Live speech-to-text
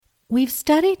we've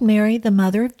studied Mary, the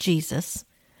mother of Jesus,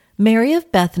 Mary of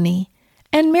Bethany,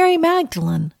 and Mary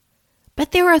Magdalene.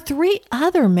 But there are 3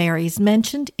 other Marys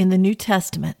mentioned in the New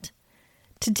Testament.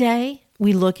 Today,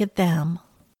 we look at them.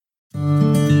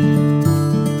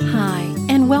 Hi,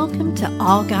 and welcome to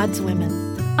All God's Women.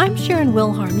 I'm Sharon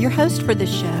Wilharm, your host for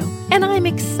this show, and I'm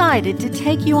excited to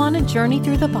take you on a journey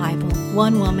through the Bible,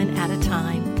 one woman at a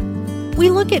time. We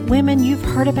look at women you've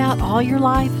heard about all your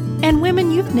life and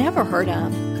women you've never heard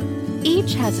of.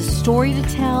 Each has a story to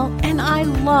tell, and I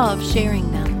love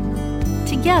sharing them.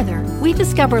 Together, we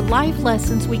discover life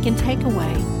lessons we can take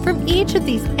away from each of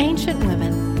these ancient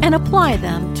women and apply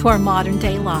them to our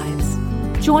modern-day lives.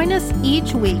 Join us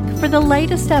each week for the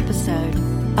latest episode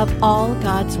of All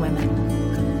God's Women.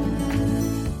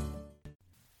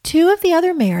 2 of the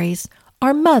other Marys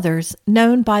are mothers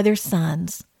known by their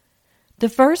sons. The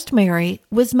first Mary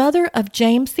was mother of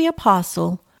James the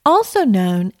Apostle, also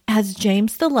known as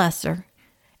James the Lesser,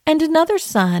 and another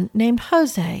son named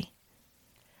Jose.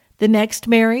 The next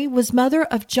Mary was mother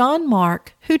of John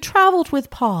Mark, who traveled with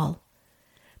Paul.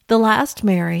 The last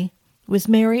Mary was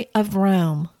Mary of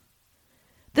Rome.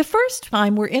 The first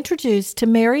time we're introduced to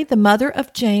Mary, the mother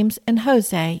of James and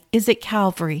Jose, is at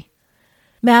Calvary.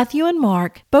 Matthew and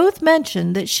Mark both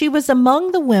mention that she was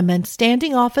among the women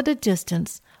standing off at a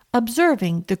distance,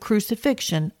 observing the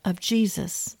crucifixion of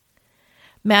Jesus.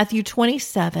 Matthew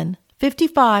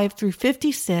 27:55 through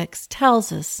 56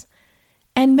 tells us,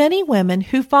 "And many women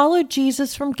who followed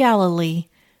Jesus from Galilee,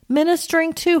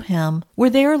 ministering to him,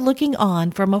 were there looking on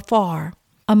from afar,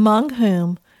 among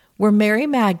whom were Mary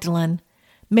Magdalene,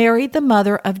 Mary the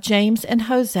mother of James and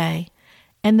Jose,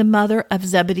 and the mother of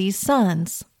Zebedee's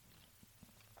sons."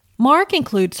 Mark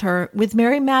includes her with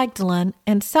Mary Magdalene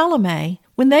and Salome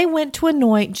when they went to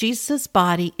anoint Jesus'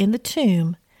 body in the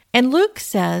tomb, and Luke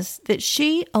says that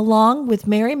she, along with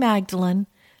Mary Magdalene,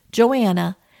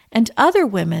 Joanna, and other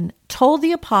women, told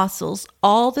the apostles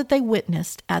all that they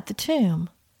witnessed at the tomb.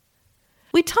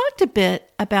 We talked a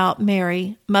bit about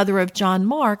Mary, mother of John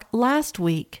Mark, last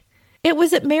week. It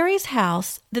was at Mary's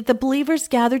house that the believers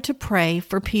gathered to pray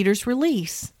for Peter's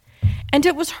release, and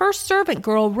it was her servant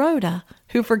girl, Rhoda,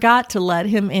 who forgot to let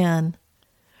him in.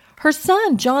 Her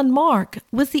son, John Mark,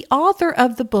 was the author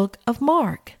of the book of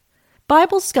Mark.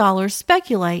 Bible scholars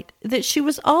speculate that she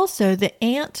was also the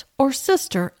aunt or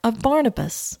sister of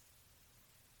Barnabas.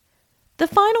 The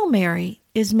final Mary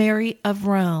is Mary of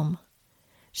Rome.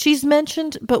 She's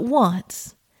mentioned but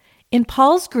once. In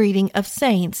Paul's greeting of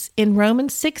saints in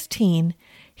Romans 16,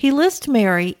 he lists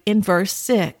Mary in verse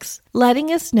 6,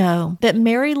 letting us know that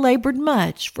Mary labored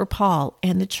much for Paul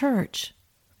and the church.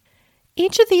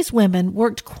 Each of these women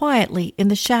worked quietly in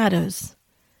the shadows.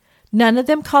 None of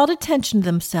them called attention to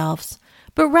themselves,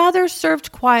 but rather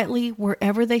served quietly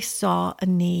wherever they saw a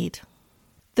need.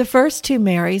 The first 2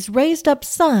 Marys raised up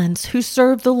sons who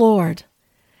served the Lord.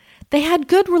 They had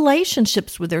good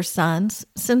relationships with their sons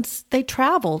since they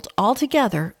traveled all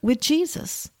together with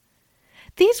Jesus.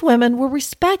 These women were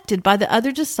respected by the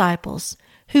other disciples,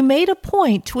 who made a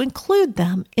point to include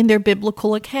them in their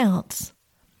biblical accounts.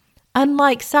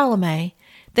 Unlike Salome,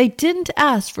 they didn't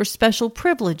ask for special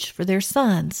privilege for their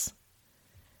sons.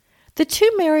 The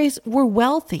 2 Marys were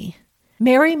wealthy.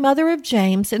 Mary, mother of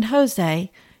James and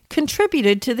Jose,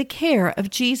 contributed to the care of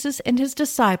Jesus and his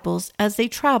disciples as they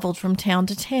traveled from town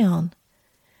to town.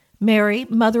 Mary,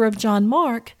 mother of John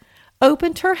Mark,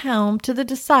 opened her home to the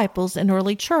disciples in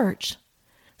early church.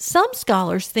 Some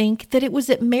scholars think that it was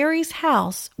at Mary's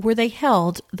house where they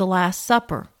held the Last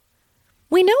Supper.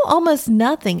 We know almost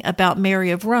nothing about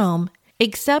Mary of Rome,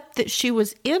 except that she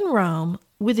was in Rome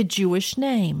with a Jewish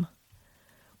name.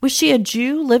 Was she a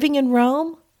Jew living in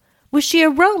Rome? Was she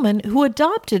a Roman who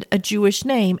adopted a Jewish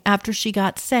name after she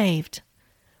got saved?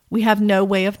 We have no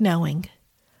way of knowing.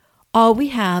 All we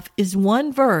have is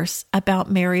one verse about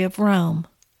Mary of Rome.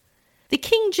 The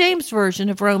King James Version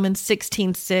of Romans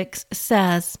 16:6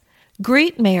 says,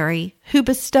 "Greet Mary, who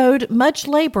bestowed much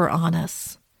labor on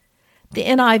us." The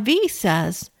NIV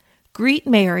says, "Greet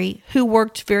Mary, who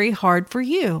worked very hard for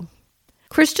you."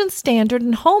 Christian Standard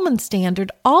and Holman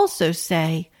Standard also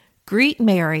say, "Greet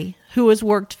Mary, who has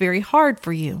worked very hard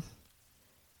for you."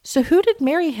 So who did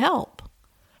Mary help?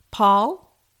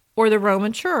 Paul or the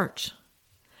Roman Church?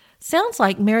 Sounds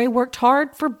like Mary worked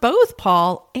hard for both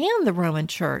Paul and the Roman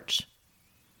Church.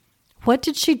 What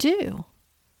did she do?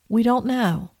 We don't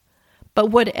know. But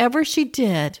whatever she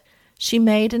did, she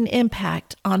made an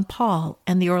impact on Paul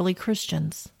and the early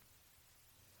Christians.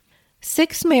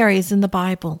 6 Marys in the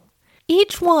Bible,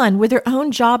 each one with their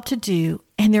own job to do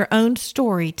and their own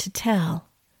story to tell.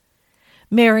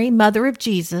 Mary, mother of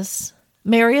Jesus,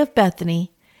 Mary of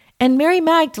Bethany, and Mary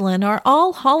Magdalene are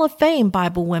all Hall of Fame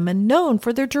Bible women known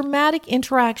for their dramatic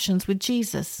interactions with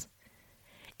Jesus.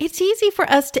 It's easy for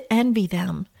us to envy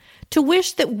them, to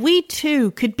wish that we too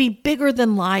could be bigger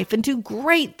than life and do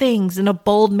great things in a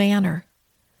bold manner.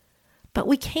 But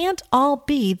we can't all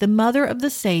be the mother of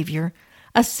the Savior,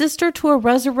 a sister to a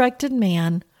resurrected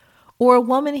man, or a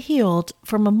woman healed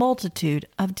from a multitude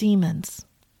of demons.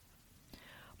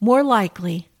 More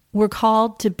likely, we're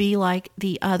called to be like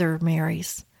the other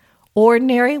Marys,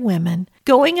 ordinary women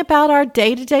going about our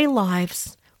day-to-day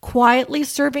lives, quietly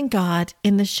serving God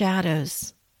in the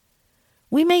shadows.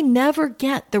 We may never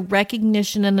get the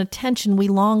recognition and attention we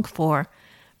long for,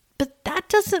 but that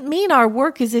doesn't mean our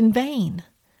work is in vain.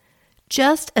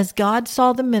 Just as God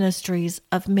saw the ministries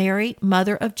of Mary,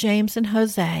 mother of James and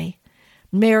Jose,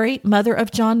 Mary, mother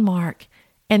of John Mark,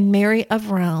 and Mary of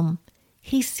Rome,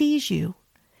 He sees you.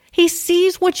 He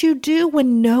sees what you do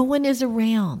when no one is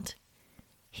around.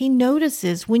 He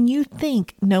notices when you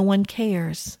think no one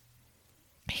cares.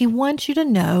 He wants you to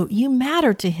know you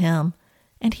matter to Him,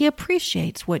 and He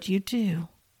appreciates what you do.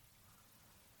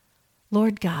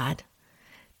 Lord God,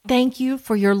 thank you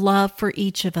for your love for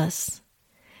each of us.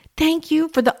 Thank you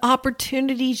for the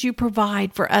opportunities you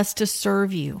provide for us to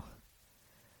serve you.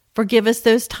 Forgive us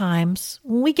those times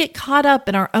when we get caught up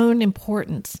in our own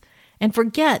importance and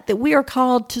forget that we are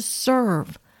called to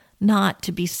serve, not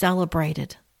to be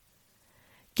celebrated.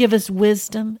 Give us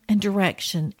wisdom and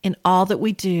direction in all that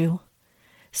we do.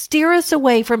 Steer us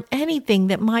away from anything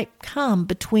that might come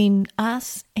between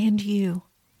us and you.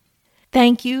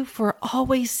 Thank you for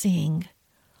always seeing,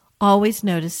 always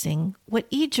noticing what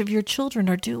each of your children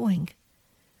are doing.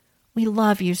 We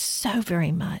love you so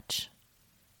very much.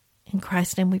 In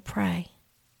Christ's name we pray.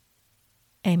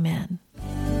 Amen.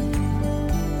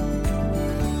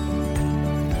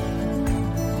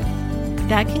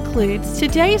 That concludes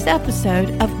today's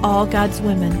episode of All God's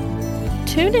Women.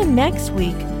 Tune in next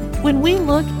week when we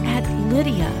look at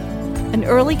Lydia, an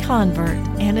early convert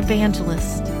and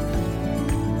evangelist.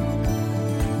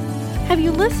 Have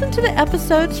you listened to the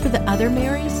episodes for the other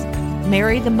Marys?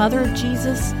 Mary, the mother of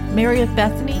Jesus, Mary of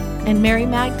Bethany, and Mary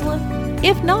Magdalene?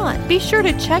 If not, be sure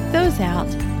to check those out,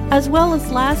 as well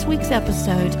as last week's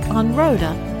episode on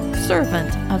Rhoda,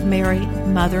 servant of Mary,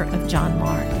 mother of John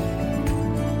Mark.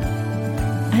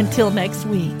 Until next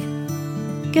week,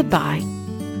 goodbye.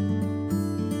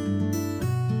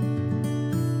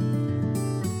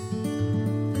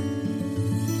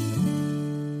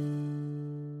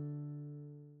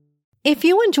 If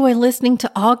you enjoy listening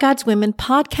to All God's Women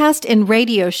podcast and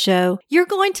radio show, you're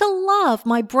going to love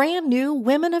my brand new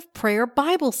Women of Prayer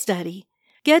Bible study.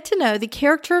 Get to know the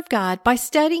character of God by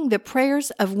studying the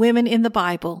prayers of women in the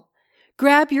Bible.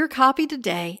 Grab your copy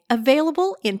today,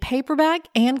 available in paperback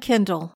and Kindle.